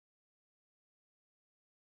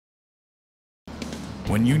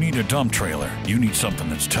When you need a dump trailer, you need something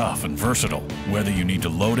that's tough and versatile. Whether you need to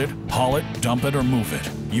load it, haul it, dump it, or move it,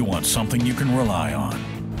 you want something you can rely on.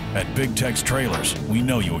 At Big Tex Trailers, we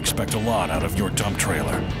know you expect a lot out of your dump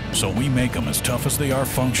trailer, so we make them as tough as they are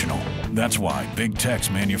functional. That's why Big Tex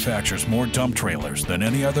manufactures more dump trailers than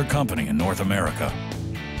any other company in North America.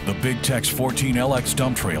 The Big Tex 14LX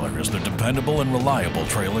dump trailer is the dependable and reliable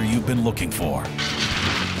trailer you've been looking for.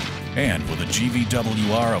 And with a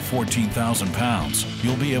GVWR of 14,000 pounds,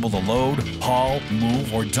 you'll be able to load, haul,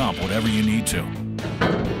 move, or dump whatever you need to.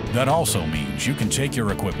 That also means you can take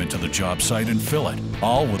your equipment to the job site and fill it,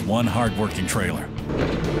 all with one hard-working trailer.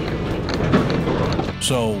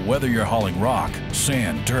 So whether you're hauling rock,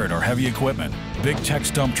 sand, dirt, or heavy equipment, Big Tex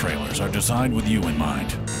dump trailers are designed with you in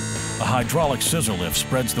mind. A hydraulic scissor lift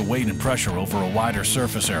spreads the weight and pressure over a wider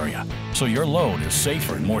surface area, so your load is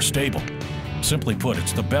safer and more stable. Simply put,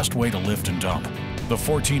 it's the best way to lift and dump. The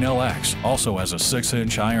 14LX also has a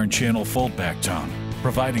 6-inch iron channel fold-back tongue,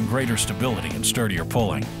 providing greater stability and sturdier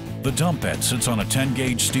pulling. The dump bed sits on a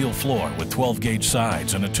 10-gauge steel floor with 12-gauge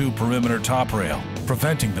sides and a 2-perimeter top rail,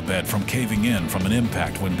 preventing the bed from caving in from an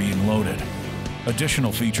impact when being loaded.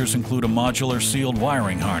 Additional features include a modular sealed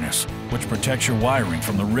wiring harness, which protects your wiring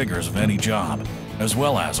from the rigors of any job, as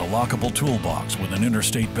well as a lockable toolbox with an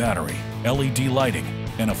interstate battery, LED lighting,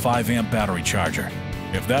 and a 5-amp battery charger.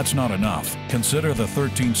 If that's not enough, consider the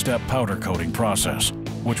 13-step powder coating process,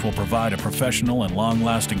 which will provide a professional and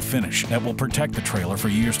long-lasting finish that will protect the trailer for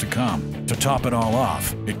years to come. To top it all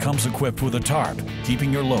off, it comes equipped with a tarp,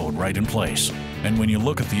 keeping your load right in place. And when you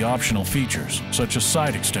look at the optional features, such as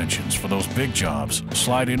side extensions for those big jobs,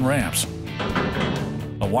 slide-in ramps,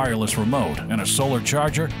 a wireless remote, and a solar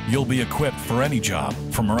charger, you'll be equipped for any job,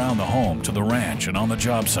 from around the home to the ranch and on the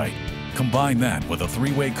job site. Combine that with a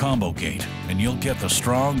 3-way combo gate, and you'll get the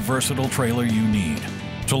strong, versatile trailer you need.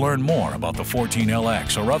 To learn more about the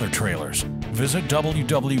 14LX or other trailers, visit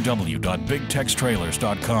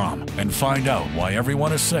www.bigtextrailers.com and find out why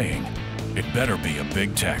everyone is saying, it better be a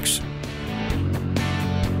Big Tex.